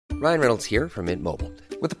Ryan Reynolds here from Mint Mobile.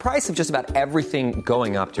 With the price of just about everything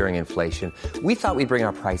going up during inflation, we thought we'd bring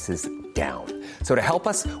our prices down. So to help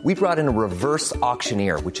us, we brought in a reverse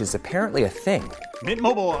auctioneer, which is apparently a thing. Mint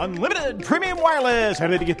Mobile Unlimited Premium Wireless. How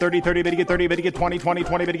to get 30, 30, bit to get 30, bit to get 20, 20,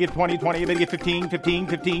 20, bit to get 20, 20, bit to get 15, 15,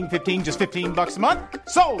 15, 15, just $15 a month?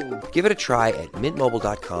 Sold! Give it a try at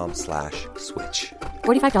mintmobile.com/switch.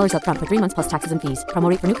 $45 up front for 3 months plus taxes and fees. Promo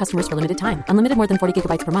rate for new customers for limited time. Unlimited more than 40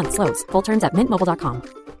 gigabytes per month. Slows full terms at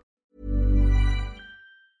mintmobile.com.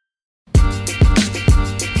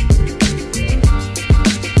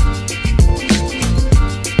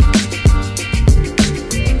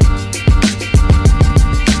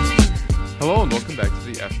 Hello and welcome back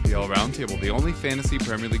to the FPL Roundtable, the only fantasy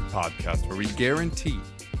Premier League podcast where we guarantee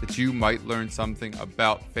that you might learn something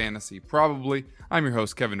about fantasy. Probably. I'm your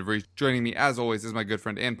host, Kevin DeVries. Joining me, as always, is my good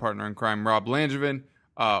friend and partner in crime, Rob Langevin.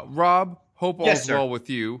 Rob, hope all's well with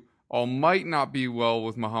you. All might not be well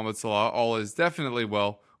with Mohamed Salah. All is definitely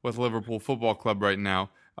well with Liverpool Football Club right now,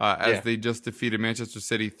 as they just defeated Manchester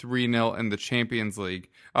City 3-0 in the Champions League.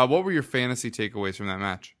 What were your fantasy takeaways from that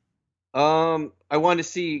match? I wanted to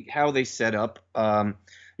see how they set up. From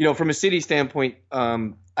a City standpoint,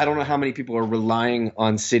 I don't know how many people are relying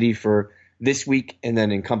on City for this week and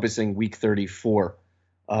then encompassing week 34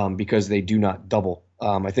 because they do not double.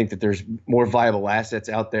 I think that there's more viable assets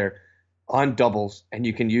out there on doubles, and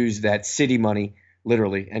you can use that City money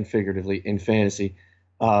literally and figuratively in fantasy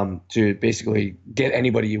to basically get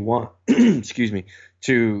anybody you want, excuse me,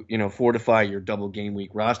 to, fortify your double game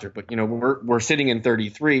week roster. But, we're sitting in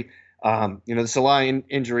 33. The Salah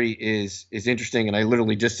injury is interesting, and I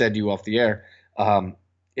literally just said to you off the air,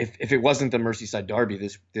 if it wasn't the Merseyside derby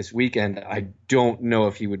this weekend, I don't know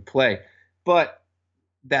if he would play. But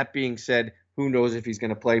that being said, who knows if he's going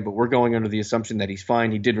to play? But we're going under the assumption that he's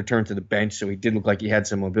fine. He did return to the bench, so he did look like he had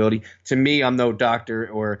some mobility. To me, I'm no doctor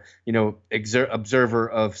or observer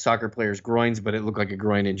of soccer players' groins, but it looked like a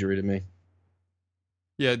groin injury to me.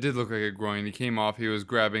 Yeah, it did look like a groin. He came off. He was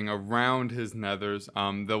grabbing around his nethers.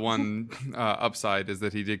 The one upside is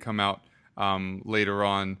that he did come out later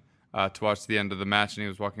on to watch the end of the match, and he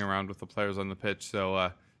was walking around with the players on the pitch.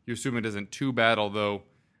 So you assume it isn't too bad, although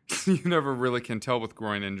you never really can tell with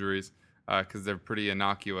groin injuries because they're pretty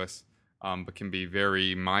innocuous, but can be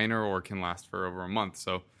very minor or can last for over a month.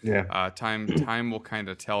 So time will kind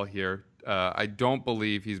of tell here. I don't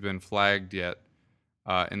believe he's been flagged yet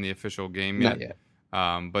in the official game yet. Not yet.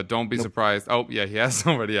 But don't be surprised. Oh, yeah, he has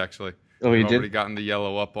already, actually. Oh, he did? Already gotten the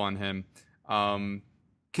yellow up on him.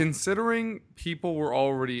 Considering people were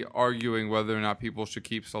already arguing whether or not people should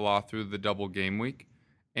keep Salah through the double game week,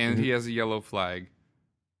 and he has a yellow flag,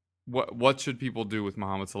 what should people do with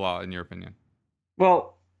Mohamed Salah, in your opinion?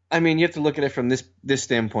 Well, I mean, you have to look at it from this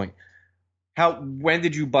standpoint. When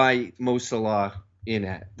did you buy Mo Salah in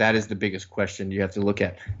at? That is the biggest question you have to look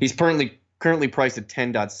at. He's currently priced at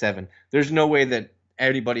 10.7. There's no way that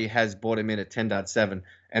anybody has bought him in at 10.7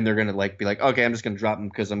 and they're going to be like, okay, I'm just going to drop him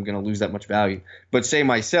because I'm going to lose that much value. But say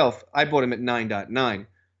myself, I bought him at 9.9.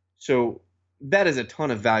 So that is a ton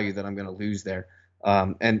of value that I'm going to lose there.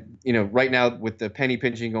 Right now with the penny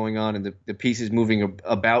pinching going on and the pieces moving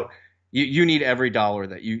about, you need every dollar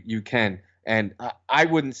that you can. And I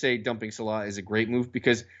wouldn't say dumping Salah is a great move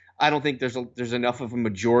because I don't think there's enough of a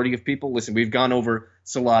majority of people. Listen, we've gone over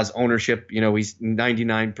Salah's ownership. He's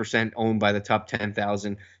 99% owned by the top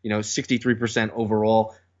 10,000. 63%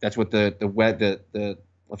 overall. That's what the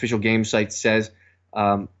official game site says.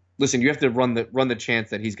 Listen, you have to run the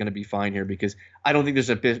chance that he's going to be fine here because I don't think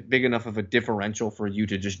there's a big enough of a differential for you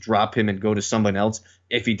to just drop him and go to someone else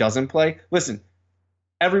if he doesn't play. Listen,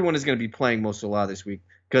 everyone is going to be playing Mo Salah this week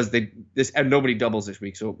because nobody doubles this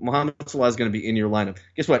week. So Mohamed Salah is going to be in your lineup.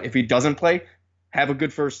 Guess what? If he doesn't play, have a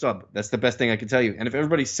good first sub. That's the best thing I can tell you. And if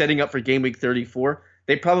everybody's setting up for game week 34,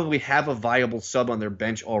 they probably have a viable sub on their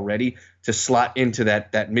bench already to slot into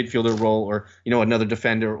that midfielder role or another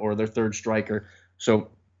defender or their third striker. So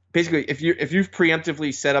basically, if you've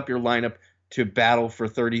preemptively set up your lineup to battle for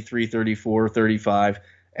 33, 34, 35,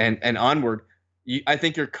 and onward, I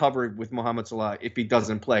think you're covered with Mohamed Salah if he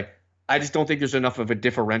doesn't play. I just don't think there's enough of a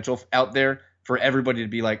differential out there for everybody to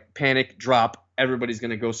be like, panic, drop, everybody's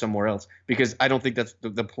going to go somewhere else. Because I don't think that's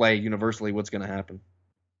the play universally what's going to happen.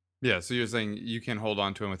 Yeah, so you're saying you can hold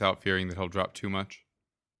on to him without fearing that he'll drop too much?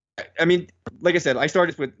 I mean, like I said, I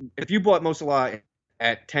started with, if you bought Mo Salah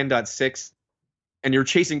at 10.6 and you're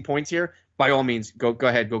chasing points here, by all means, go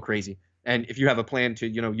ahead, go crazy. And if you have a plan to,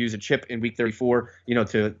 use a chip in week 34,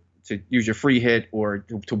 to use your free hit or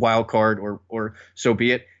to wild card or so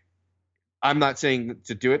be it. I'm not saying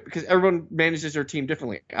to do it because everyone manages their team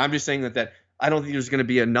differently. I'm just saying that I don't think there's going to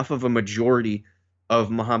be enough of a majority of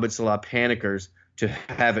Mohamed Salah panickers to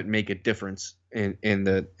have it make a difference in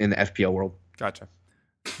the FPL world. Gotcha.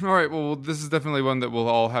 All right, well, this is definitely one that we'll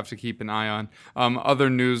all have to keep an eye on. Other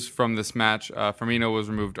news from this match, Firmino was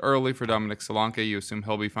removed early for Dominic Solanke. You assume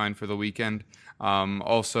he'll be fine for the weekend.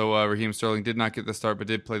 Also, Raheem Sterling did not get the start, but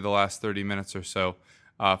did play the last 30 minutes or so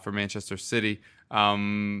for Manchester City.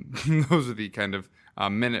 Those are the kind of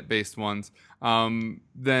minute-based ones.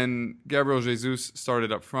 Then Gabriel Jesus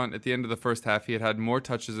started up front. At the end of the first half, he had more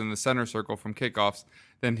touches in the center circle from kickoffs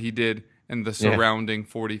than he did in the surrounding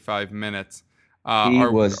 45 minutes. He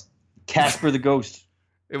was Casper the Ghost.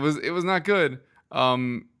 It was not good.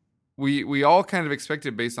 We all kind of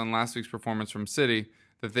expected, based on last week's performance from City,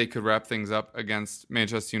 that they could wrap things up against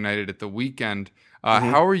Manchester United at the weekend.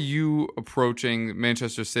 How are you approaching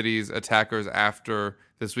Manchester City's attackers after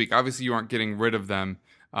this week? Obviously, you aren't getting rid of them,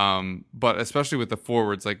 but especially with the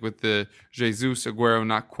forwards, like with the Jesus Aguero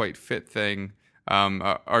not quite fit thing,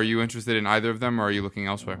 are you interested in either of them, or are you looking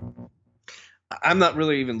elsewhere? I'm not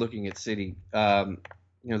really even looking at City. They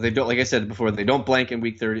don't, like I said before, they don't blank in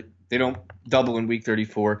week 30. They don't double in week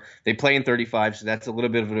 34. They play in 35, so that's a little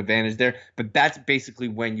bit of an advantage there. But that's basically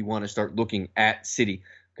when you want to start looking at City,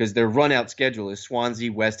 because their run-out schedule is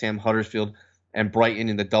Swansea, West Ham, Huddersfield, and Brighton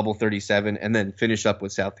in the double 37, and then finish up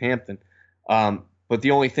with Southampton. But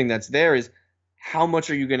the only thing that's there is how much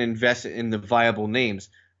are you going to invest in the viable names?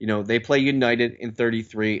 They play United in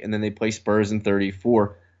 33, and then they play Spurs in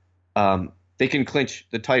 34. They can clinch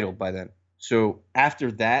the title by then. So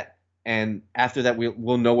after that,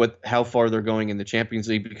 we'll know how far they're going in the Champions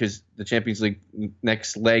League, because the Champions League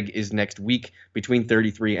next leg is next week between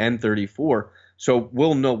 33 and 34. So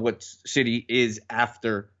we'll know what City is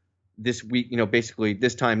after this week. Basically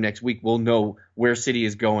this time next week, we'll know where City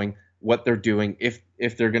is going, what they're doing, if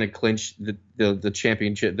they're going to clinch the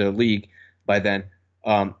championship, the league by then.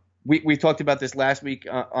 We talked about this last week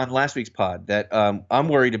on last week's pod, that I'm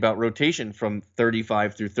worried about rotation from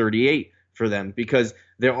 35 through 38 for them, because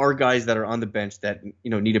there are guys that are on the bench that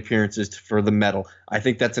need appearances for the medal. I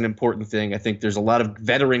think that's an important thing. I think there's a lot of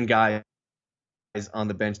veteran guys on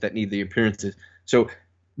the bench that need the appearances. So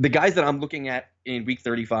the guys that I'm looking at in week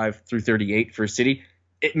 35 through 38 for City,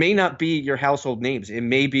 it may not be your household names. It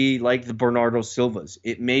may be like the Bernardo Silvas.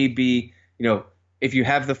 It may be, if you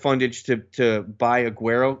have the fundage to buy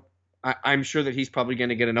Aguero, I'm sure that he's probably going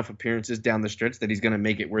to get enough appearances down the stretch that he's going to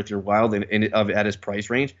make it worth your while at his price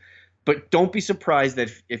range. But don't be surprised that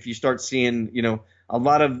if you start seeing, a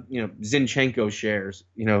lot of, Zinchenko shares,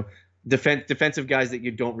 defensive guys that you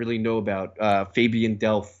don't really know about, Fabian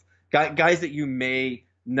Delph, guys that you may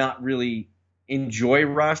not really enjoy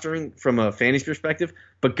rostering from a fantasy perspective,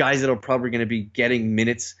 but guys that are probably going to be getting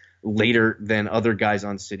minutes later than other guys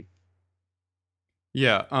on City.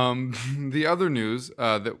 Yeah, the other news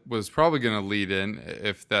that was probably going to lead in,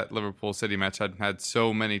 if that Liverpool City match hadn't had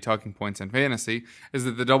so many talking points in fantasy, is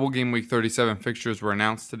that the double game week 37 fixtures were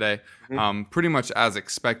announced today. Pretty much as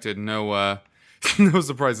expected. No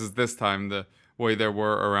surprises this time, the way there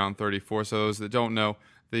were around 34. So those that don't know,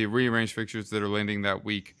 the rearranged fixtures that are landing that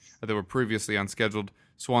week that were previously unscheduled: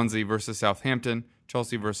 Swansea versus Southampton,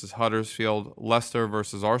 Chelsea versus Huddersfield, Leicester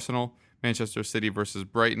versus Arsenal, Manchester City versus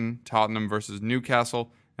Brighton, Tottenham versus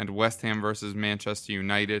Newcastle, and West Ham versus Manchester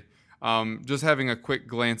United. Just having a quick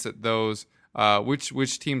glance at those,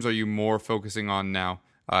 which teams are you more focusing on now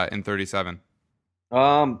in 37?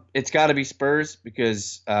 It's got to be Spurs,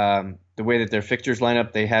 because the way that their fixtures line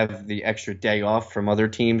up, they have the extra day off from other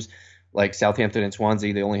teams like Southampton and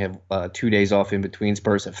Swansea. They only have 2 days off in between.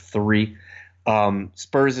 Spurs have 3.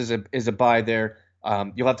 Spurs is a bye there.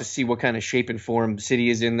 You'll have to see what kind of shape and form City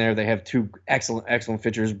is in there. They have 2 excellent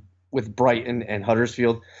fixtures with Brighton and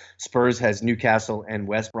Huddersfield. Spurs has Newcastle and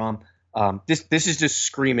West Brom. This is just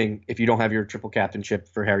screaming if you don't have your triple captainship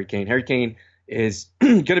for Harry Kane. Harry Kane is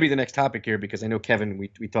going to be the next topic here, because I know, Kevin,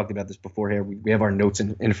 we talked about this before here. We have our notes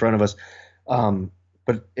in front of us.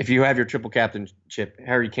 But if you have your triple captainship,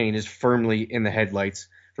 Harry Kane is firmly in the headlights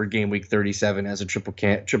for game week 37 as a triple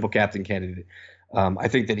captain candidate. I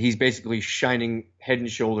think that he's basically shining head and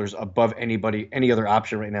shoulders above any other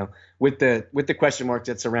option right now, with the question marks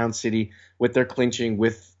that surround City, with their clinching,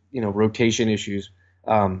 with rotation issues.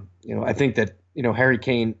 I think that Harry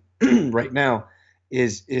Kane right now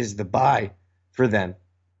is the buy for them.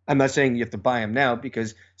 I'm not saying you have to buy him now,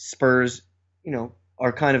 because Spurs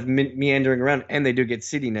are kind of meandering around, and they do get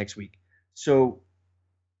City next week. So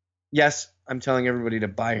yes, I'm telling everybody to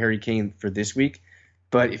buy Harry Kane for this week.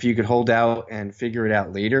 But if you could hold out and figure it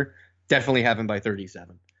out later, definitely have him by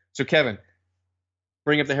 37. So, Kevin,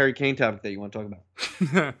 bring up the Harry Kane topic that you want to talk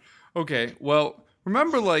about. Okay. Well,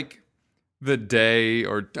 remember, the day,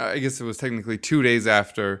 or I guess it was technically 2 days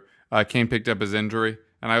after Kane picked up his injury,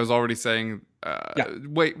 and I was already saying,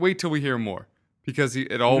 wait till we hear more, because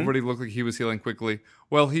it already looked like he was healing quickly.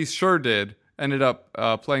 Well, he sure did. Ended up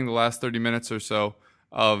playing the last 30 minutes or so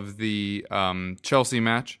of the Chelsea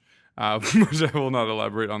match, which I will not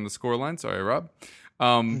elaborate on the scoreline. Sorry, Rob.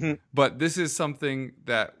 But this is something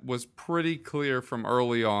that was pretty clear from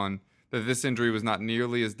early on, that this injury was not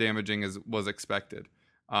nearly as damaging as was expected.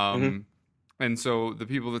 And so the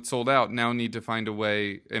people that sold out now need to find a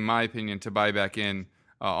way, in my opinion, to buy back in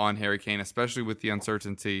on Harry Kane, especially with the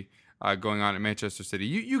uncertainty going on at Manchester City.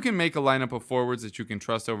 You can make a lineup of forwards that you can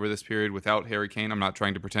trust over this period without Harry Kane. I'm not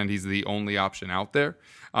trying to pretend he's the only option out there,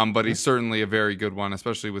 but he's certainly a very good one,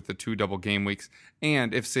 especially with the 2 double game weeks.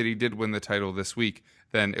 And if City did win the title this week,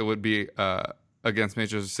 then it would be against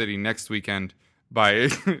Manchester City next weekend by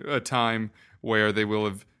a time where they will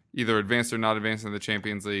have either advanced or not advanced in the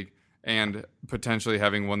Champions League, and potentially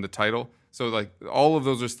having won the title. So like all of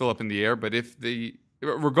those are still up in the air. But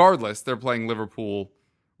regardless, they're playing Liverpool,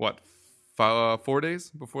 4 days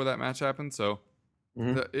before that match happens. So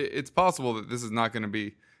it's possible that this is not going to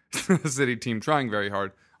be a City team trying very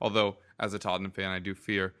hard. Although as a Tottenham fan, I do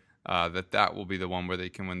fear that will be the one where they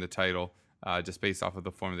can win the title, just based off of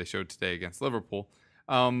the form they showed today against Liverpool.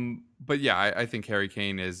 But yeah, I think Harry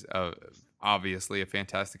Kane is obviously a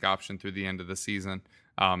fantastic option through the end of the season.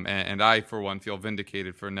 And I, for one, feel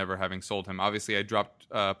vindicated for never having sold him. Obviously, I dropped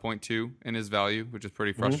 0.2 in his value, which is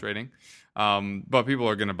pretty frustrating. But people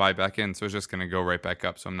are going to buy back in, so it's just going to go right back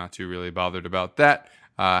up. So I'm not too really bothered about that.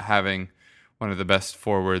 Having one of the best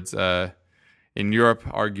forwards in Europe,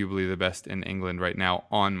 arguably the best in England right now,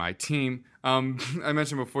 on my team. I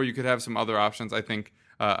mentioned before you could have some other options. I think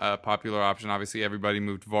a popular option, obviously, everybody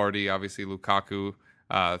moved Vardy, obviously Lukaku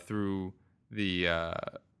through the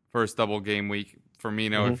first double game week.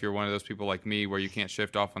 Firmino, if you're one of those people like me where you can't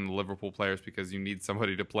shift off on the Liverpool players because you need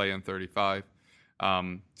somebody to play in 35.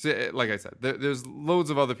 So, like I said, there's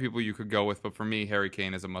loads of other people you could go with, but for me, Harry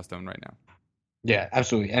Kane is a must-own right now. Yeah,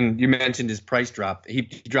 absolutely. And you mentioned his price drop. He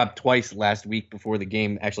dropped twice last week before the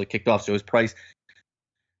game actually kicked off, so his price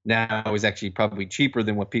now is actually probably cheaper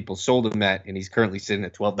than what people sold him at, and he's currently sitting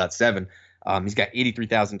at 12.7. He's got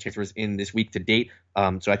 83,000 transfers in this week to date.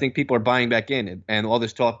 So I think people are buying back in. And all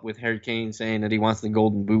this talk with Harry Kane saying that he wants the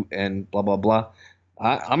golden boot and blah, blah, blah.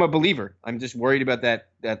 I'm a believer. I'm just worried about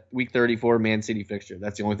that week 34 Man City fixture.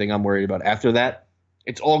 That's the only thing I'm worried about. After that,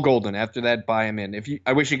 it's all golden. After that, buy him in.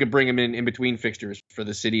 I wish you could bring him in between fixtures for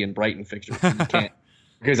the City and Brighton fixture. You can't,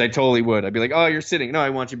 because I totally would. I'd be like, oh, you're sitting. No, I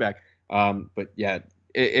want you back. But yeah.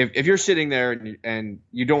 If you're sitting there and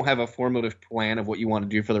you don't have a formative plan of what you want to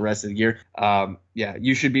do for the rest of the year,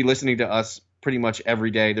 you should be listening to us pretty much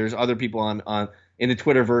every day. There's other people on in the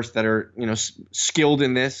Twitterverse that are skilled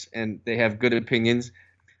in this, and they have good opinions.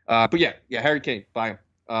 But Harry Kane, buy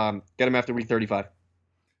him. Get him after week 35.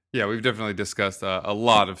 Yeah, we've definitely discussed a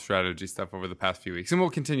lot of strategy stuff over the past few weeks, and we'll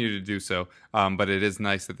continue to do so. But it is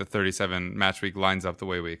nice that the 37 match week lines up the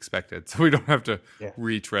way we expected, so we don't have to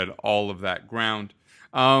retread all of that ground.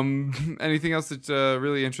 Anything else that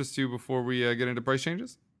really interests you before we get into price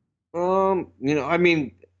changes? I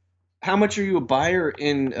mean, how much are you a buyer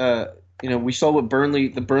in? We saw what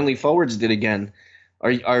the Burnley forwards did again.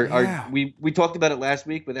 We talked about it last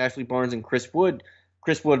week with Ashley Barnes and Chris Wood.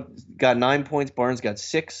 Chris Wood got 9 points. Barnes got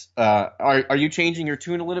 6. Are you changing your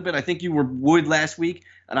tune a little bit? I think you were Wood last week,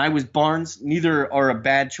 and I was Barnes. Neither are a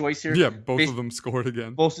bad choice here. Yeah, both of them scored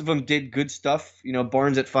again. Both of them did good stuff.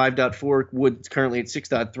 Barnes at 5.4, Wood's currently at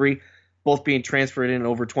 6.3, both being transferred in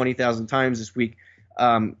over 20,000 times this week.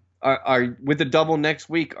 Are with the double next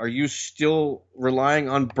week, are you still relying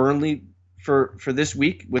on Burnley for this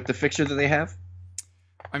week with the fixture that they have?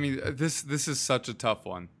 I mean, this is such a tough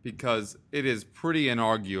one because it is pretty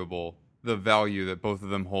inarguable the value that both of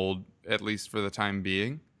them hold, at least for the time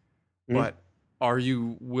being. But are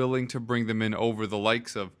you willing to bring them in over the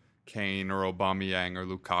likes of Kane or Aubameyang or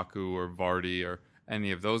Lukaku or Vardy or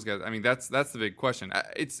any of those guys? I mean, that's the big question.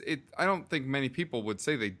 I don't think many people would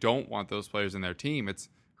say they don't want those players in their team. It's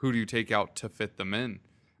who do you take out to fit them in?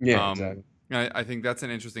 Yeah, exactly. I think that's an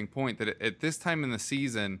interesting point, that at this time in the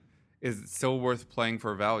season, is it still worth playing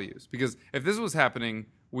for values? Because if this was happening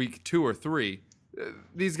week 2 or 3,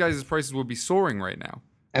 these guys' prices would be soaring right now.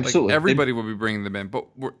 Absolutely. Like everybody would be bringing them in, but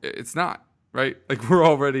it's not, right? Like we're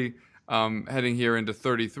already heading here into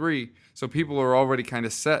 33, so people are already kind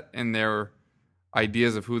of set in their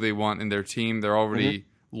ideas of who they want in their team. They're already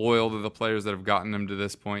loyal to the players that have gotten them to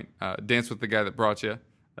this point. Dance with the guy that brought you.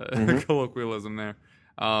 Colloquialism there.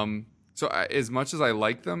 So as much as I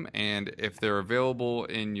like them, and if they're available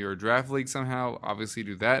in your draft league somehow, obviously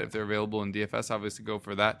do that. If they're available in DFS, obviously go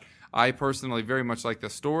for that. I personally very much like the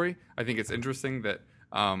story. I think it's interesting that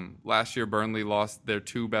last year Burnley lost their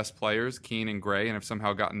two best players, Keane and Gray, and have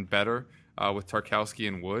somehow gotten better with Tarkowski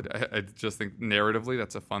and Wood. I just think narratively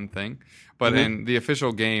that's a fun thing. But in the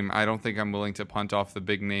official game, I don't think I'm willing to punt off the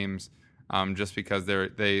big names just because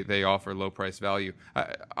they offer low price value.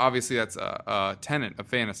 Obviously, that's a tenet of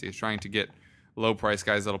fantasy, is trying to get low price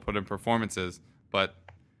guys that'll put in performances. But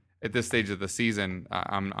at this stage of the season,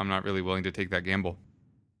 I'm not really willing to take that gamble.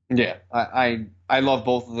 Yeah, I love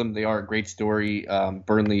both of them. They are a great story.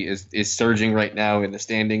 Burnley is surging right now in the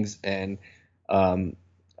standings, and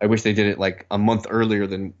I wish they did it like a month earlier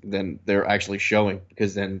than they're actually showing,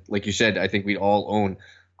 because then, like you said, I think we'd all own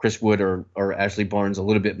Chris Wood or Ashley Barnes a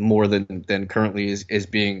little bit more than currently is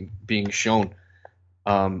being shown.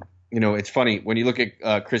 It's funny when you look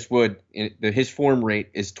at Chris Wood, his form rate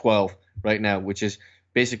is 12 right now, which is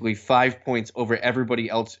basically 5 points over everybody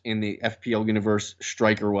else in the FPL universe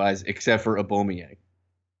striker-wise, except for Aubameyang.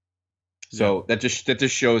 So that just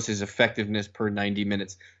shows his effectiveness per 90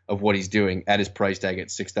 minutes of what he's doing at his price tag at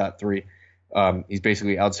 6.3. He's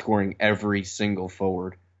basically outscoring every single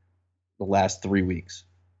forward the last 3 weeks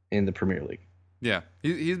in the Premier League. Yeah,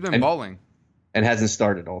 he's been balling. And hasn't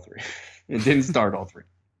started all three. It didn't start all three.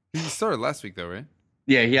 He started last week though, right?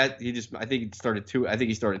 Yeah, I think he started two. I think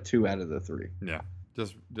he started 2 out of the 3. Yeah.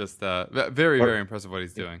 Just very impressive what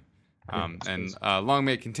he's doing. And long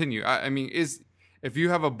may it continue. I mean, if you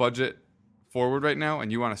have a budget forward right now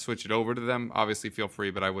and you want to switch it over to them, obviously feel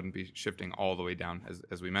free, but I wouldn't be shifting all the way down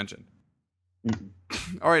as we mentioned.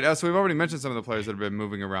 Mm-hmm. All right, so we've already mentioned some of the players that have been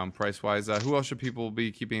moving around price-wise. Who else should people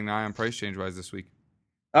be keeping an eye on price change-wise this week?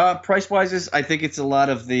 Price-wise, I think it's a lot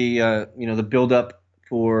of the the build-up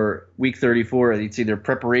for week 34. It's either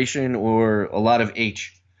preparation or a lot of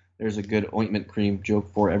H. There's a good ointment cream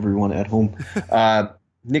joke for everyone at home.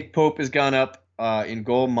 Nick Pope has gone up in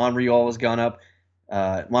goal. Monreal has gone up.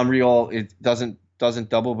 Monreal, it doesn't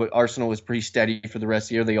double, but Arsenal is pretty steady for the rest of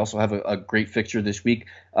the year. They also have a great fixture this week.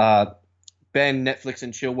 Ben Netflix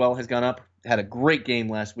and Chilwell has gone up. Had a great game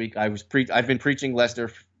last week. I've been preaching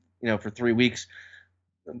Leicester, for 3 weeks.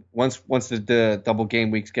 Once the double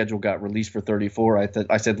game week schedule got released for 34,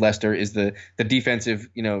 I said Leicester is the defensive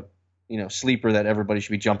sleeper that everybody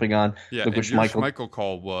should be jumping on. Yeah, and Schmeichel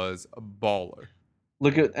call was a baller.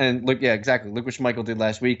 Look what Schmeichel did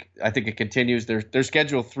last week. I think it continues. Their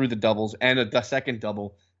schedule through the doubles and the second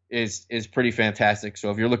double is pretty fantastic.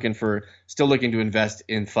 So if you're still looking to invest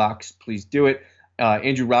in Fox, please do it.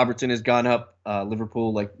 Andrew Robertson has gone up.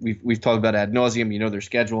 Liverpool, like we've talked about ad nauseum, their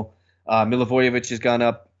schedule. Milivojevic has gone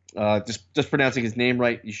up. Just pronouncing his name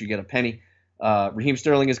right, you should get a penny. Raheem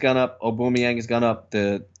Sterling has gone up. Aubameyang has gone up.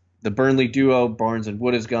 The Burnley duo, Barnes and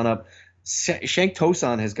Wood, has gone up. Shank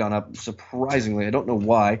Tosun has gone up, surprisingly. I don't know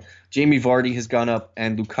why. Jamie Vardy has gone up,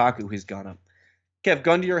 and Lukaku has gone up. Kev,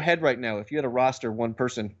 gun to your head right now. If you had a roster, one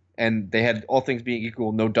person, and they had all things being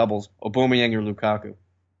equal, no doubles, Aubameyang or Lukaku?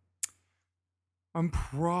 I'm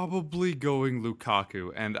probably going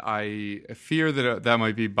Lukaku, and I fear that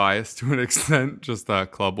might be biased to an extent, just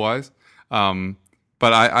club-wise.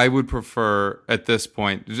 But I would prefer at this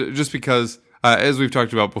point, just because, as we've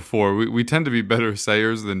talked about before, we tend to be better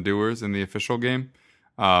sayers than doers in the official game.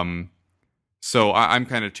 So I'm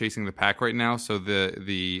kind of chasing the pack right now. So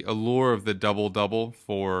the allure of the double-double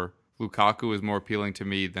for Lukaku is more appealing to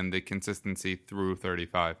me than the consistency through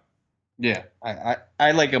 35. Yeah,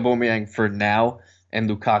 I like Aubameyang for now and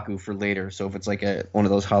Lukaku for later. So if it's like one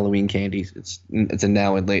of those Halloween candies, it's a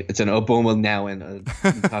now and late. It's an Obama now and a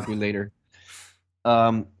Lukaku later.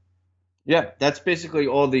 Yeah, that's basically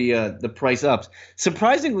all the price ups.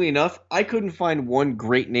 Surprisingly enough, I couldn't find one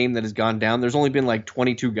great name that has gone down. There's only been like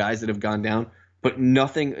 22 guys that have gone down, but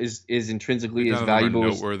nothing is intrinsically as valuable.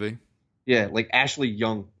 Noteworthy. Yeah, like Ashley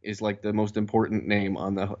Young is like the most important name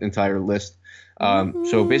on the entire list.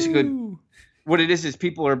 So basically, what it is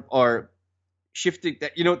people are shifting.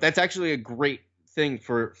 That's actually a great thing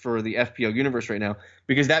for the FPL universe right now,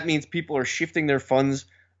 because that means people are shifting their funds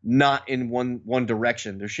not in one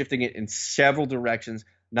direction. They're shifting it in several directions.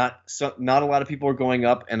 Not a lot of people are going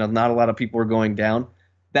up, and not a lot of people are going down.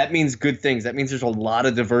 That means good things. That means there's a lot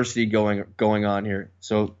of diversity going on here.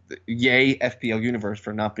 So yay FPL universe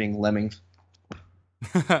for not being lemmings.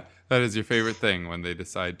 That is your favorite thing when they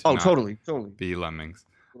decide to totally be lemmings.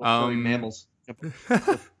 Mammals.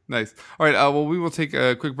 Nice. All right. Well, we will take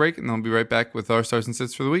a quick break, and then I'll be right back with our stars and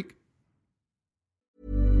sits for the week.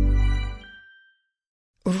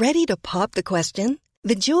 Ready to pop the question?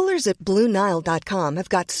 The jewelers at BlueNile.com have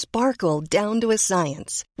got sparkle down to a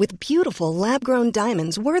science with beautiful lab-grown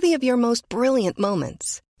diamonds worthy of your most brilliant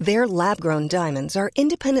moments. Their lab-grown diamonds are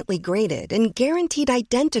independently graded and guaranteed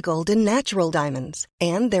identical to natural diamonds,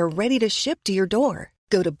 and they're ready to ship to your door.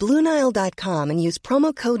 Go to BlueNile.com and use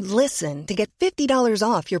promo code LISTEN to get $50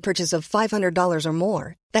 off your purchase of $500 or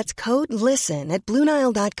more. That's code LISTEN at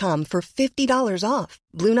BlueNile.com for $50 off.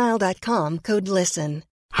 BlueNile.com, code LISTEN.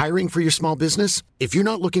 Hiring for your small business? If you're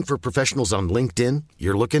not looking for professionals on LinkedIn,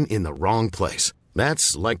 you're looking in the wrong place.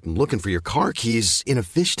 That's like looking for your car keys in a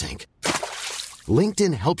fish tank.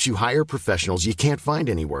 LinkedIn helps you hire professionals you can't find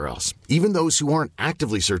anywhere else, even those who aren't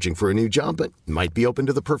actively searching for a new job but might be open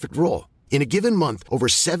to the perfect role. In a given month, over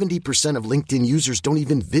 70% of LinkedIn users don't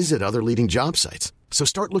even visit other leading job sites. So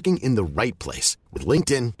start looking in the right place. With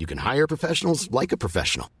LinkedIn, you can hire professionals like a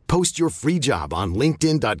professional. Post your free job on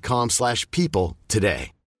linkedin.com/people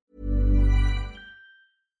today.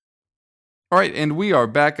 All right, and we are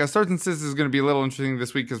back. Starts and Sits is going to be a little interesting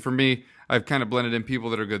this week because for me, I've kind of blended in people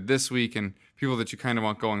that are good this week and people that you kind of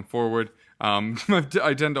want going forward.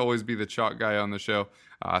 I tend to always be the chalk guy on the show,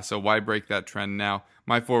 so why break that trend now?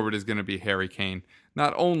 My forward is going to be Harry Kane.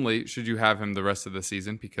 Not only should you have him the rest of the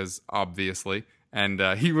season, because obviously, and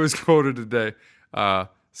he was quoted today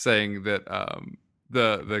saying that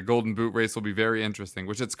the Golden Boot race will be very interesting,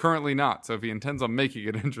 which it's currently not. So if he intends on making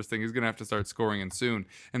it interesting, he's going to have to start scoring in soon.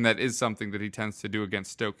 And that is something that he tends to do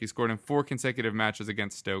against Stoke. He scored in 4 consecutive matches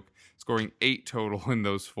against Stoke, scoring 8 total in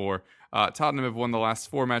those 4. Tottenham have won the last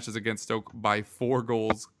 4 matches against Stoke by 4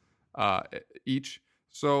 goals each.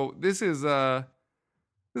 So this is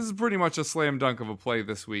pretty much a slam dunk of a play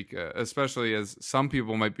this week, especially as some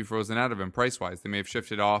people might be frozen out of him price-wise. They may have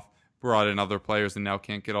shifted off, brought in other players, and now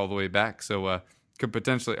can't get all the way back. So could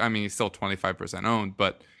potentially, I mean, he's still 25% owned,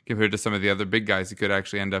 but compared to some of the other big guys, he could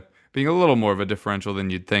actually end up being a little more of a differential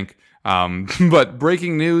than you'd think. But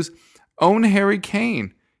breaking news, own Harry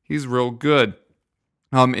Kane. He's real good.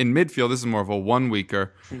 In midfield, this is more of a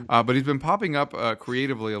 1-weeker, but he's been popping up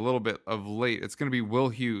creatively a little bit of late. It's going to be Will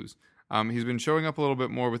Hughes. He's been showing up a little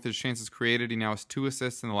bit more with his chances created. He now has 2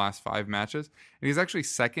 assists in the last 5 matches, and he's actually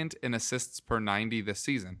second in assists per 90 this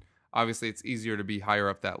season. Obviously, it's easier to be higher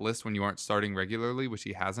up that list when you aren't starting regularly, which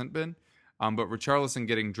he hasn't been. But Richarlison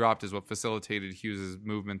getting dropped is what facilitated Hughes'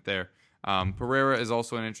 movement there. Pereira is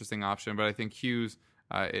also an interesting option, but I think Hughes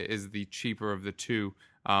is the cheaper of the two.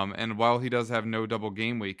 And while he does have no double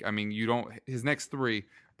game week, I mean, his next 3,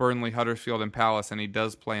 Burnley, Huddersfield, and Palace, and he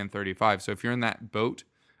does play in 35. So if you're in that boat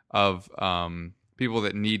of people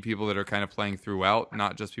that need people that are kind of playing throughout,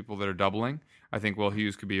 not just people that are doubling, I think Will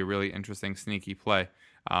Hughes could be a really interesting, sneaky play.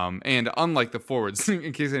 And unlike the forwards,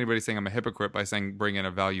 in case anybody's saying I'm a hypocrite by saying bring in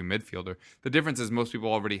a value midfielder, the difference is most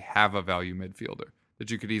people already have a value midfielder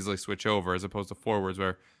that you could easily switch over, as opposed to forwards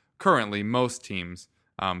where currently most teams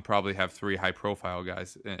probably have 3 high-profile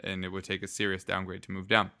guys, and it would take a serious downgrade to move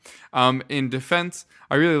down. In defense,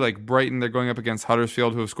 I really like Brighton. They're going up against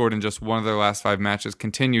Huddersfield, who have scored in just one of their last 5 matches,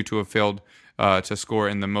 continue to have failed to score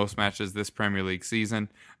in the most matches this Premier League season.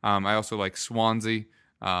 I also like Swansea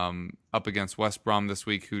up against West Brom this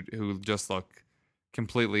week, who just look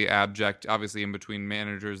completely abject. Obviously, in between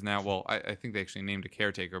managers now. Well, I think they actually named a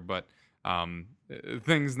caretaker, but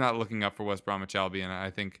things not looking up for West Bromwich Albion.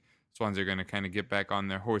 I think Swansea are going to kind of get back on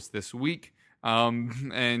their horse this week.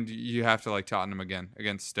 And you have to like Tottenham again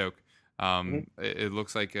against Stoke. It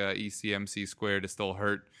looks like ECMC squared is still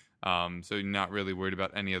hurt. So you're not really worried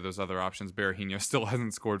about any of those other options. Berahino still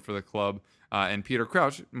hasn't scored for the club. And Peter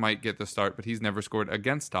Crouch might get the start, but he's never scored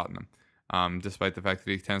against Tottenham. Despite the fact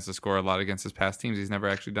that he tends to score a lot against his past teams, he's never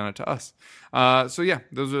actually done it to us. So yeah,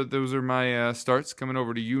 those are my starts. Coming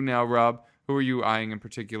over to you now, Rob. Who are you eyeing in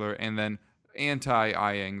particular, and then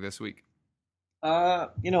anti-eyeing this week?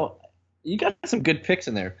 You got some good picks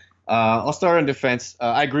in there. I'll start on defense.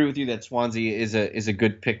 I agree with you that Swansea is a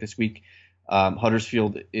good pick this week.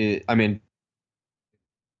 Huddersfield, Brighton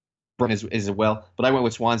is as well, but I went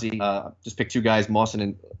with Swansea. Just picked 2 guys,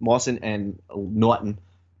 Mawson and Naughton.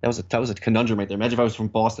 That was a conundrum right there. Imagine if I was from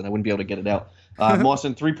Boston, I wouldn't be able to get it out.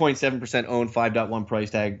 Mawson, 3.7% owned, 5.1 price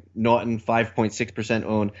tag. Naughton, 5.6%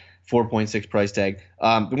 owned, 4.6 price tag.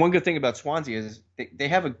 The one good thing about Swansea is they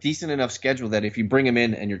have a decent enough schedule that if you bring them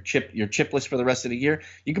in and you're chipless for the rest of the year,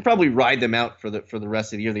 you can probably ride them out for the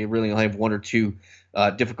rest of the year. They really only have 1 or 2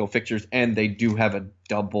 difficult fixtures, and they do have a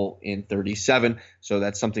double in 37, so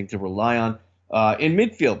that's something to rely on. In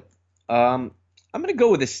midfield, I'm going to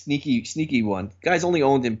go with a sneaky one. Guy's only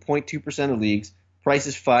owned in 0.2% of leagues. Price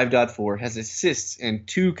is 5.4. Has assists in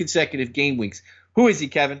 2 consecutive game weeks. Who is he,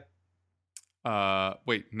 Kevin?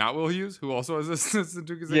 Wait, not Will Hughes, who also has assists in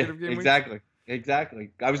 2 consecutive game weeks? Exactly.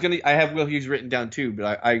 Exactly. I have Will Hughes written down too,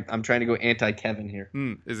 but I'm trying to go anti-Kevin here.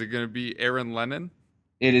 Is it going to be Aaron Lennon?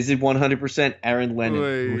 It is 100% Aaron Lennon,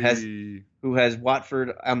 Oy. who has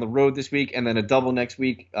Watford on the road this week and then a double next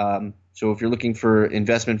week. So if you're looking for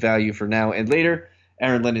investment value for now and later,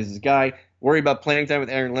 Aaron Lennon is his guy. Worry about playing time with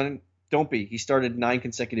Aaron Lennon? Don't be. He started 8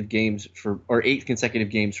 consecutive games for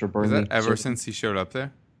Burnley. Is that ever since he showed up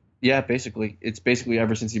there? Yeah, basically. It's basically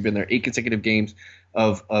ever since he's been there. 8 consecutive games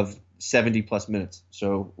of 70 plus minutes.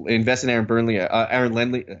 So invest in Aaron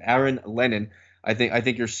Lennon. I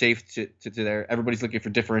think you're safe to there. Everybody's looking for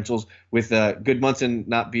differentials with Goodmunson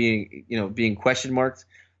not being question marked.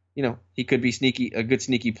 He could be a good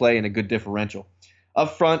sneaky play and a good differential.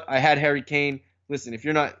 Up front, I had Harry Kane. Listen, if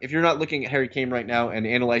you're not looking at Harry Kane right now and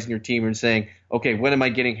analyzing your team and saying, okay, when am I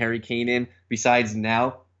getting Harry Kane in besides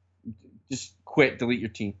now? Just quit, delete your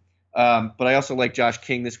team. But I also like Josh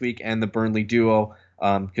King this week and the Burnley duo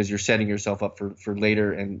because you're setting yourself up for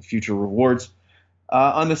later and future rewards.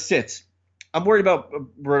 On the sits, I'm worried about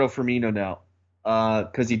Roberto Firmino now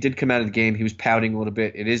because he did come out of the game. He was pouting a little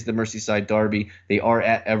bit. It is the Merseyside derby. They are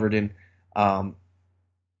at Everton.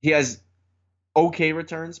 He has okay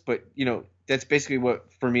returns, but that's basically what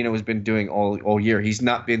Firmino has been doing all year. He's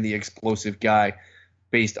not been the explosive guy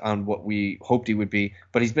based on what we hoped he would be,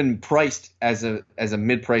 but he's been priced as a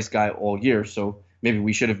mid-priced guy all year. So maybe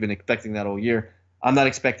we should have been expecting that all year. I'm not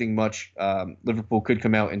expecting much. Liverpool could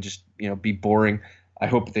come out and just be boring. I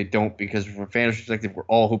hope they don't, because from a fan's perspective, we're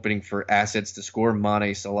all hoping for assets to score.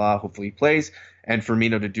 Mane, Salah, hopefully he plays, and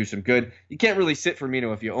Firmino to do some good. You can't really sit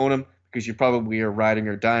Firmino if you own him because you probably are riding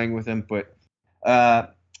or dying with him. But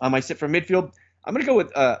on my sit for midfield, I'm going to go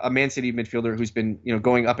with a Man City midfielder who's been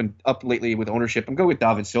going up lately with ownership. I'm going with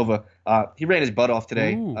David Silva. He ran his butt off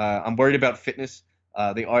today. I'm worried about fitness.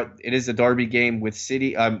 It is a derby game with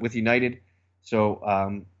United,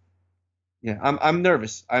 so. Yeah, I'm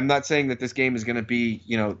nervous. I'm not saying that this game is going to be,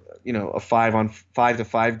 a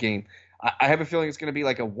 5-on-5 game. I have a feeling it's going to be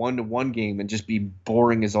like a 1-1 game and just be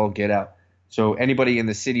boring as all get out. So anybody in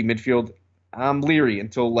the City midfield, I'm leery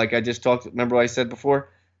until, like I just talked. Remember what I said before?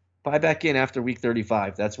 Buy back in after week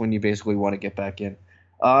 35. That's when you basically want to get back in.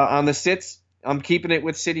 On the sits, I'm keeping it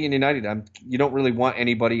with City and United. You don't really want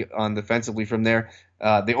anybody on defensively from there.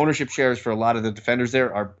 The ownership shares for a lot of the defenders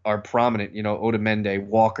there are prominent. Otamendi,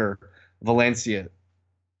 Walker, Valencia,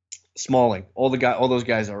 Smalling, all those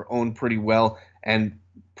guys are owned pretty well and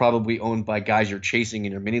probably owned by guys you're chasing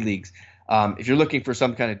in your mini leagues. If you're looking for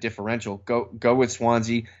some kind of differential, go with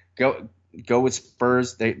Swansea, go with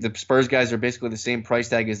Spurs. The Spurs guys are basically the same price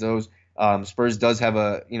tag as those. Spurs does have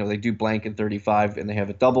they do blank in 35 and they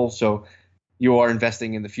have a double, so you are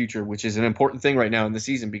investing in the future, which is an important thing right now in the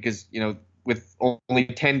season because with only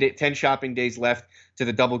 10 shopping days left to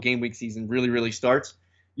the double game week season really starts.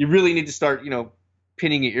 You really need to start,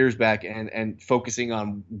 pinning your ears back and focusing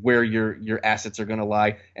on where your assets are going to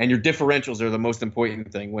lie, and your differentials are the most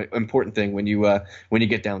important thing when you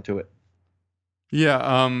get down to it.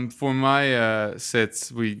 Yeah, for my sits,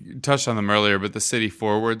 we touched on them earlier, but the City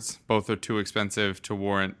forwards, both are too expensive to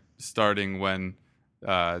warrant starting when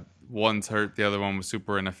one's hurt, the other one was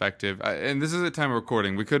super ineffective. And this is a time of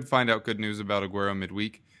recording. We could find out good news about Aguero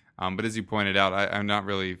midweek. But as you pointed out, I'm not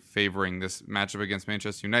really favoring this matchup against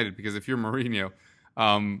Manchester United because if you're Mourinho,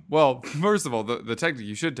 first of all, the tactic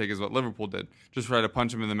you should take is what Liverpool did. Just try to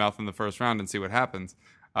punch him in the mouth in the first round and see what happens.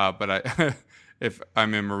 But if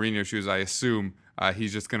I'm in Mourinho's shoes, I assume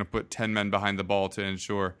he's just going to put 10 men behind the ball to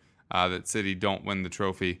ensure that City don't win the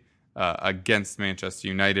trophy against Manchester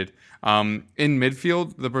United. In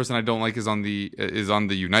midfield, the person I don't like is on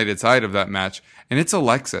the United side of that match, and it's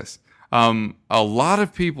Alexis. A lot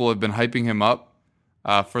of people have been hyping him up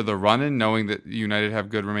for the run-in, knowing that United have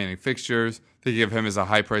good remaining fixtures. They give him as a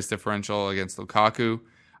high price differential against Lukaku.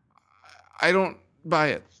 I don't buy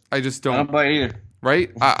it. I just don't. I don't buy it either.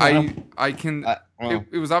 Right?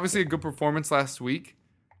 It was obviously a good performance last week.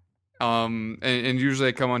 And usually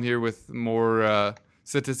I come on here with more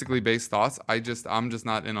statistically based thoughts. I'm just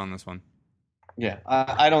not in on this one. Yeah,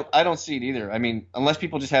 I don't see it either. I mean, unless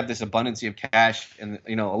people just have this abundance of cash and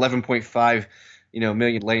 11.5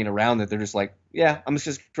 million laying around that they're just like, yeah, I'm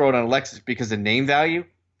just throw it on Alexis because of name value.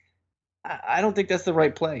 I don't think that's the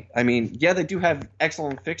right play. I mean, yeah, they do have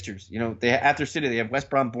excellent fixtures. After City, they have West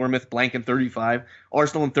Brom, Bournemouth, blank in 35.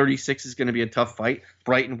 Arsenal in 36 is going to be a tough fight.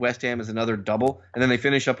 Brighton, West Ham is another double, and then they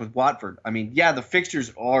finish up with Watford. I mean, yeah, the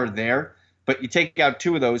fixtures are there. But you take out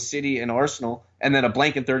two of those, City and Arsenal, and then a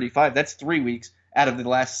blank in 35. That's 3 weeks out of the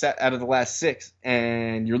last 6,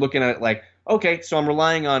 and you're looking at it like, okay, so I'm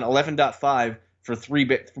relying on 11.5 for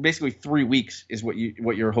basically 3 weeks is what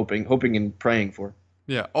you're hoping and praying for.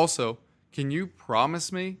 Yeah. Also, Can you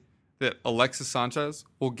promise me that Alexis Sanchez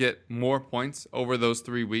will get more points over those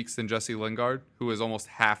 3 weeks than Jesse Lingard, who is almost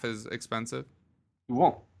half as expensive? He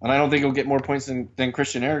won't. And I don't think he'll get more points than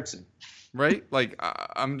Christian Eriksen. Right? Like,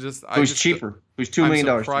 Who's cheaper? Who's $2 million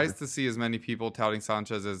cheaper? I'm surprised to see as many people touting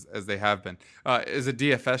Sanchez as they have been. Is a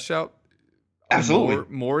DFS shout absolutely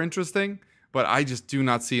more interesting? But I just do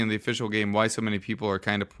not see in the official game why so many people are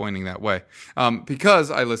kind of pointing that way.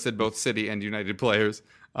 Because I listed both City and United players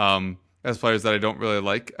as players that I don't really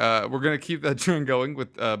like. We're going to keep that trend going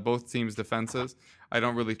with both teams' defenses. I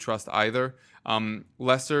don't really trust either.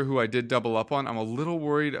 Leicester, who I did double up on, I'm a little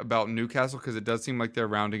worried about Newcastle because it does seem like they're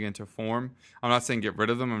rounding into form. I'm not saying get rid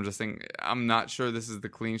of them. I'm just saying I'm not sure this is the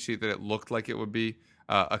clean sheet that it looked like it would be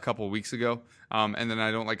a couple weeks ago. And then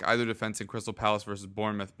I don't like either defense in Crystal Palace versus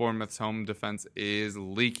Bournemouth. Bournemouth's home defense is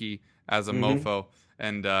leaky as a mofo.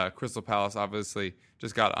 And Crystal Palace obviously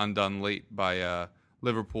just got undone late by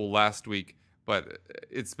Liverpool last week. But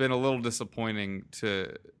it's been a little disappointing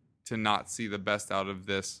to not see the best out of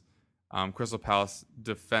this Crystal Palace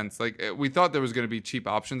defense. Like, we thought there was going to be cheap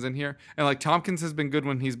options in here. And like, Tompkins has been good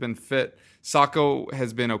when he's been fit. Sakho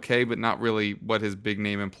has been okay, but not really what his big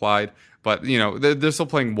name implied. But, you know, they're still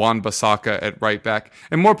playing Wan-Bissaka at right back.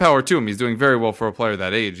 And more power to him. He's doing very well for a player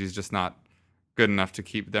that age. He's just not good enough to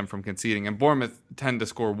keep them from conceding. And Bournemouth tend to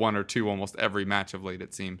score 1 or 2 almost every match of late,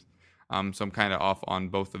 it seems. So I'm kind of off on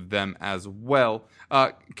both of them as well.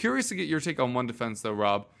 Curious to get your take on one defense, though,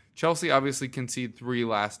 Rob. Chelsea obviously conceded 3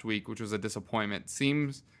 last week, which was a disappointment.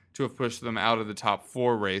 Seems to have pushed them out of the top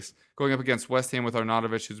 4 race. Going up against West Ham with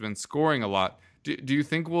Arnautovic, who's been scoring a lot. Do you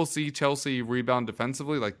think we'll see Chelsea rebound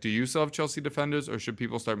defensively? Like, do you still have Chelsea defenders, or should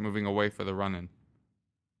people start moving away for the run-in?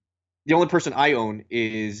 The only person I own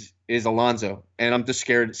is Alonso, and I'm just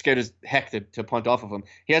scared as heck to punt off of him.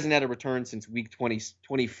 He hasn't had a return since week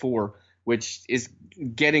 24, which is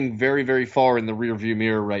getting very, very far in the rearview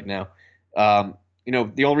mirror right now. You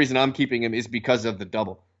know, the only reason I'm keeping him is because of the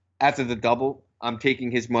double. After the double, I'm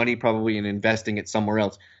taking his money probably and investing it somewhere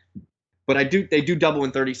else. But they do double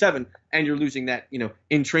in 37, and you're losing that, you know,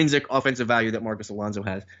 intrinsic offensive value that Marcos Alonso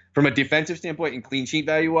has. From a defensive standpoint and clean sheet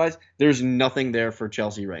value wise, there's nothing there for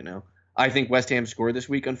Chelsea right now. I think West Ham scored this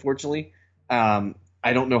week, unfortunately. I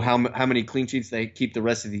don't know how many clean sheets they keep the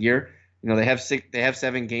rest of the year. You know, they have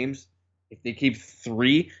 7 games. If they keep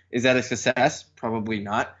 3, is that a success? Probably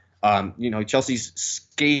not. You know, Chelsea's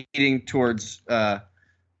skating towards,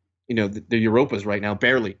 you know, the Europas right now,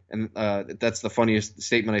 barely. And that's the funniest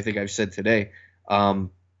statement I think I've said today.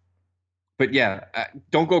 But yeah,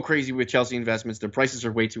 don't go crazy with Chelsea investments. Their prices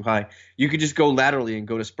are way too high. You could just go laterally and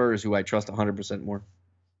go to Spurs, who I trust 100% more.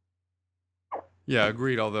 Yeah,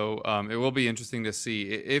 agreed. Although it will be interesting to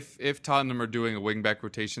see if Tottenham are doing a wingback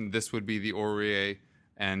rotation, this would be the Aurier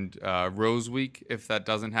and Rose week. If that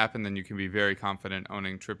doesn't happen, then you can be very confident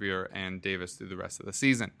owning Trippier and Davis through the rest of the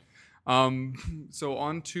season. So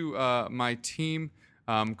on to my team.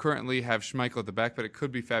 Currently have Schmeichel at the back, but it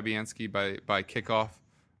could be Fabianski by kickoff.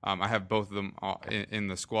 I have both of them in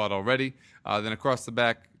the squad already. Then across the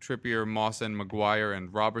back, Trippier, Mawson, Maguire,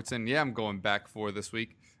 and Robertson. Yeah, I'm going back 4 this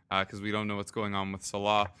week because we don't know what's going on with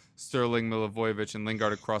Salah, Sterling, Milivojevic, and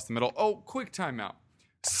Lingard across the middle. Oh, quick timeout.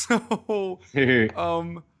 So,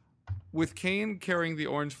 with Kane carrying the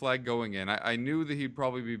orange flag going in, I knew that he'd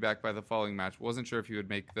probably be back by the following match. Wasn't sure if he would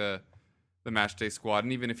make the match day squad.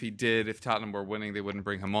 And even if he did, if Tottenham were winning, they wouldn't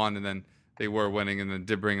bring him on. And then they were winning and then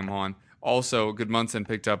did bring him on. Also, Gudmundsson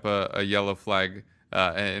picked up a yellow flag,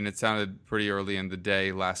 and it sounded pretty early in the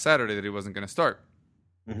day last Saturday that he wasn't going to start.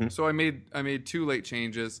 Mm-hmm. So I made 2 late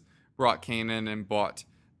changes, brought Kane in and bought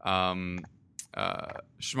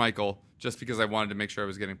Schmeichel, just because I wanted to make sure I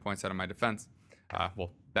was getting points out of my defense.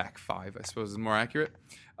 Back 5, I suppose, is more accurate.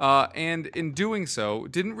 And in doing so,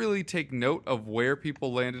 didn't really take note of where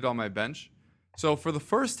people landed on my bench. So for the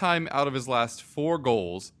first time out of his last 4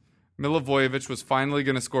 goals, Milivojevic was finally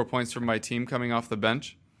going to score points from my team coming off the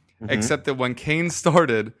bench. Mm-hmm. Except that when Kane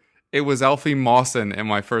started, it was Alfie Mawson in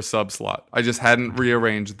my first sub slot. I just hadn't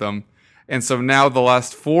rearranged them. And so now the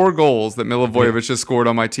last 4 goals that Milivojevic has scored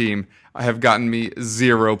on my team have gotten me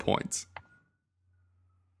 0 points.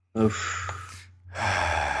 Oof.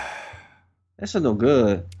 That's no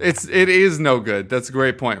good. It is no good. That's a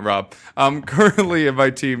great point, Rob. Currently in my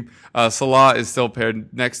team, Salah is still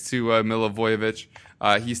paired next to Milivojevic.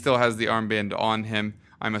 He still has the armband on him.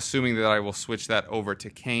 I'm assuming that I will switch that over to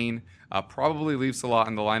Kane. Probably leave Salah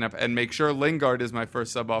in the lineup and make sure Lingard is my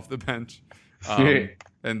first sub off the bench.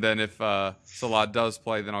 And then if Salah does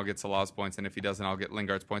play, then I'll get Salah's points. And if he doesn't, I'll get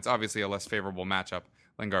Lingard's points. Obviously, a less favorable matchup,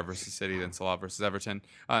 Lingard versus City, than Salah versus Everton.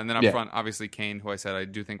 And then up front, obviously, Kane, who I said I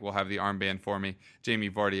do think will have the armband for me. Jamie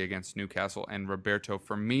Vardy against Newcastle, and Roberto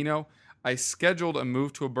Firmino. I scheduled a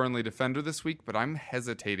move to a Burnley defender this week, but I'm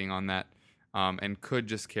hesitating on that and could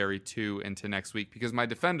just carry 2 into next week because my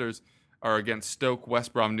defenders are against Stoke,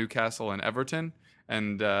 West Brom, Newcastle, and Everton.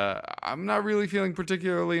 And I'm not really feeling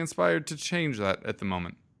particularly inspired to change that at the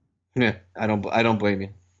moment. Yeah, I don't blame you.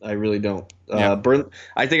 I really don't.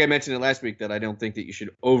 I think I mentioned it last week that I don't think that you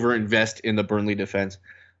should overinvest in the Burnley defense.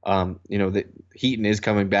 That Heaton is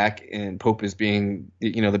coming back, and Pope is being,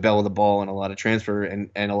 the belle of the ball in a lot of transfer and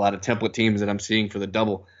a lot of template teams that I'm seeing for the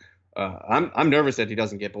double. I'm nervous that he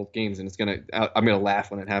doesn't get both games, and I'm gonna laugh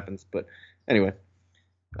when it happens. But anyway,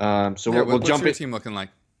 we'll what's jump your in. team looking like?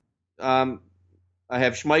 I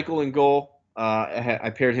have Schmeichel in goal.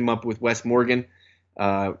 I paired him up with Wes Morgan.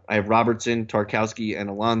 I have Robertson, Tarkowski, and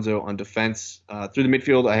Alonso on defense. Through the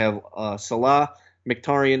midfield, I have Salah,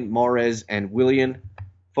 Mkhitaryan, Mahrez, and Willian.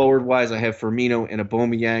 Forward-wise, I have Firmino and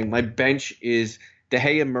Aubameyang. My bench is De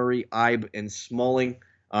Gea, Murray, Ibe, and Smalling.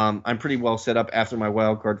 I'm pretty well set up after my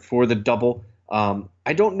wild card for the double.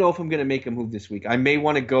 I don't know if I'm going to make a move this week. I may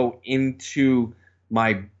want to go into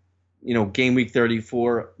my, game week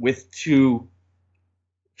 34 with 2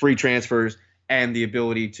 free transfers and the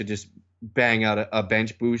ability to just bang out a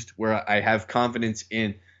bench boost where I have confidence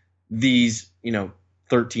in these,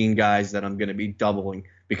 13 guys that I'm going to be doubling,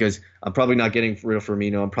 because I'm probably not getting rid of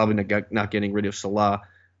Firmino. I'm probably not getting rid of Salah.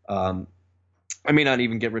 I may not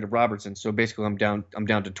even get rid of Robertson. So basically I'm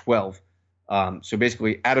down to 12. So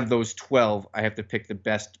basically out of those 12, I have to pick the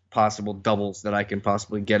best possible doubles that I can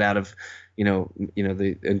possibly get out of,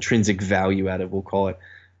 the intrinsic value out of, we'll call it.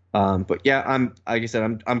 But yeah, like I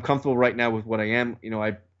said, I'm comfortable right now with what I am.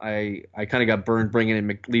 I kind of got burned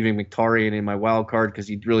leaving Mkhitaryan in my wild card because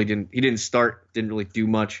he didn't start, didn't really do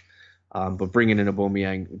much. But bringing in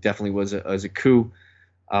Aubameyang definitely was a coup.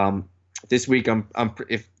 This week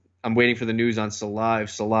if I'm waiting for the news on Salah.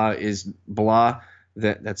 If Salah is blah,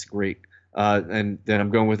 that's great. And then I'm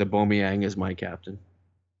going with Aubameyang as my captain.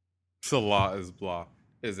 Salah is blah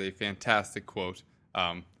is a fantastic quote.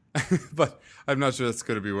 But I'm not sure that's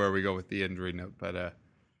going to be where we go with the injury note. But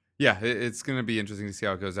it's going to be interesting to see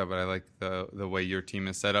how it goes out. But I like the way your team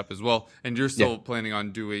is set up as well. And you're still planning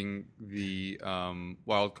on doing the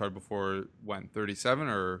wild card before when 37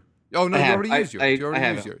 or? Oh no, you already used yours. You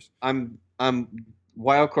already used yours. I'm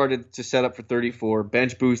wild carded to set up for 34,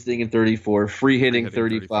 bench boosting in 34, free hitting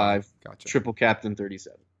 35, Gotcha. Triple captain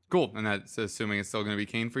 37. Cool, and that's assuming it's still going to be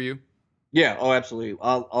Kane for you. Yeah, absolutely.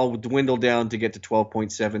 I'll dwindle down to get to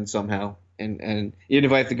 12.7 somehow, and even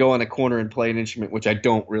if I have to go on a corner and play an instrument, which I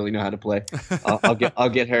don't really know how to play, I'll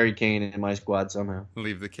get Harry Kane in my squad somehow.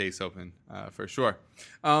 Leave the case open for sure.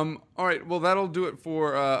 All right, well that'll do it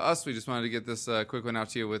for us. We just wanted to get this quick one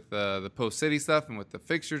out to you with the Post City stuff and with the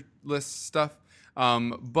fixture list stuff.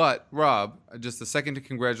 But Rob, just a second to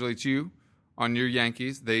congratulate you on your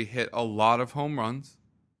Yankees. They hit a lot of home runs.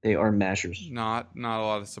 They are mashers. Not a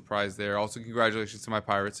lot of surprise there. Also, congratulations to my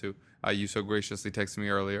Pirates, who you so graciously texted me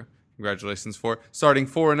earlier. Congratulations for starting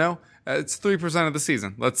 4-0. It's 3% of the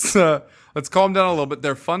season. Let's calm down a little bit.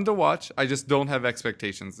 They're fun to watch. I just don't have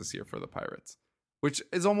expectations this year for the Pirates, which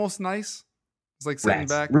is almost nice. It's like sitting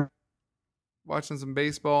back, watching some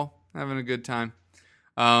baseball, having a good time.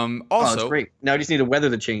 Also, it's great. Now I just need to weather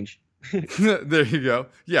the change. There you go.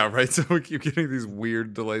 Yeah, right. So we keep getting these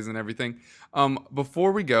weird delays and everything.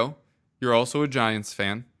 Before we go, you're also a Giants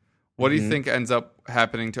fan. What do you think ends up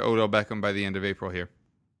happening to Odell Beckham by the end of April here?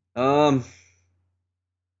 God,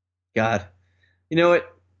 you know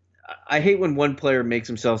what? I hate when one player makes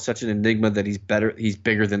himself such an enigma that he's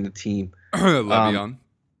bigger than the team. Le'Veon.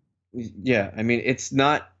 Yeah, I mean, it's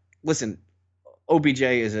not. Listen, OBJ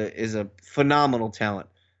is a phenomenal talent.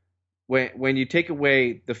 When you take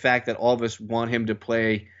away the fact that all of us want him to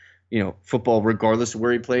play, football regardless of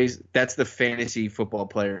where he plays, that's the fantasy football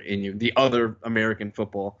player in you. The other American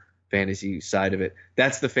football fantasy side of it.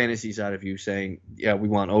 That's the fantasy side of you saying, yeah, we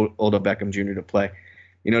want Odell Beckham Jr. to play.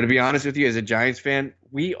 To be honest with you, as a Giants fan,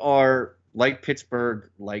 we are like Pittsburgh,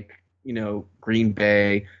 like, Green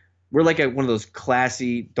Bay. We're like one of those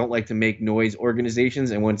classy, don't like to make noise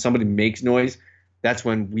organizations. And when somebody makes noise, that's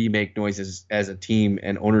when we make noises as a team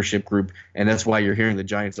and ownership group. And that's why you're hearing the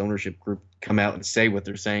Giants ownership group come out and say what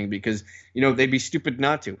they're saying, because, they'd be stupid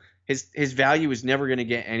not to. His value is never going to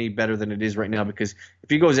get any better than it is right now, because if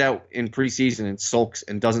he goes out in preseason and sulks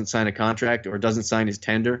and doesn't sign a contract or doesn't sign his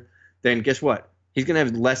tender, then guess what? He's going to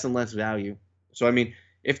have less and less value. So, I mean,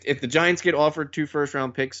 if the Giants get offered 2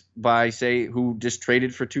 first-round picks by, say, who just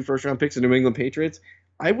traded for 2 first-round picks, the New England Patriots,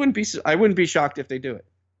 I wouldn't be shocked if they do it.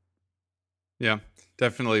 Yeah,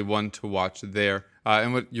 definitely one to watch there.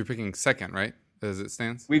 And what you're picking second, right? As it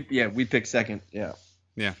stands. We pick second. Yeah.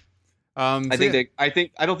 Yeah. I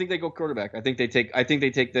don't think they go quarterback. I think they take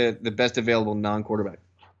the best available non-quarterback.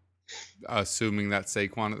 Assuming that's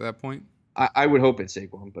Saquon at that point. I would hope it's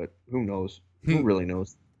Saquon, but who knows? Who really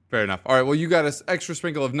knows? Fair enough. All right. Well, you got an extra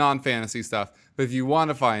sprinkle of non-fantasy stuff. But if you want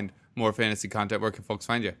to find more fantasy content, where can folks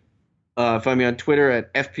find you? Find me on Twitter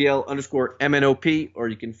at FPL_MNOP, or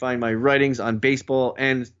you can find my writings on baseball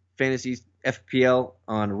and fantasy FPL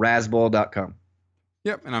on Razzball.com.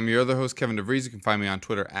 Yep, and I'm your other host, Kevin DeVries. You can find me on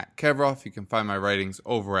Twitter at Kevroff. You can find my writings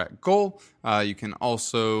over at Goal. You can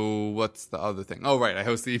also, what's the other thing? Oh, right, I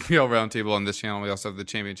host the EPL Roundtable on this channel. We also have the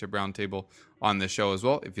Championship Roundtable on this show as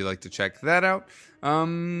well, if you'd like to check that out.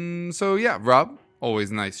 So, yeah, Rob,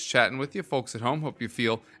 always nice chatting with you. Folks at home, hope you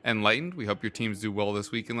feel enlightened. We hope your teams do well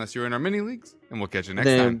this week unless you're in our mini leagues, and we'll catch you next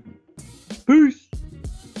time. Peace.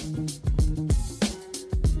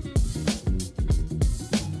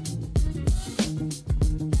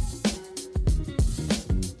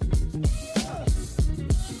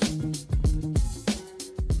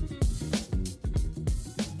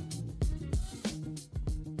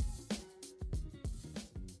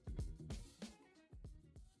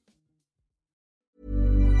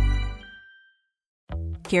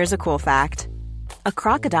 Here's a cool fact. A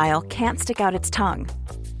crocodile can't stick out its tongue.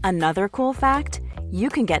 Another cool fact, you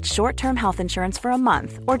can get short-term health insurance for a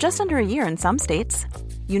month or just under a year in some states.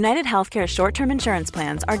 United Healthcare short-term insurance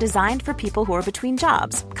plans are designed for people who are between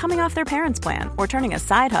jobs, coming off their parents' plan, or turning a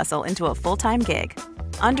side hustle into a full-time gig.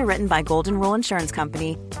 Underwritten by Golden Rule Insurance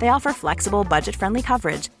Company, they offer flexible, budget-friendly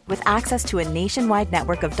coverage with access to a nationwide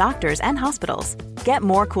network of doctors and hospitals. Get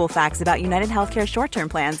more cool facts about United Healthcare short-term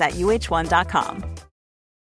plans at UH1.com.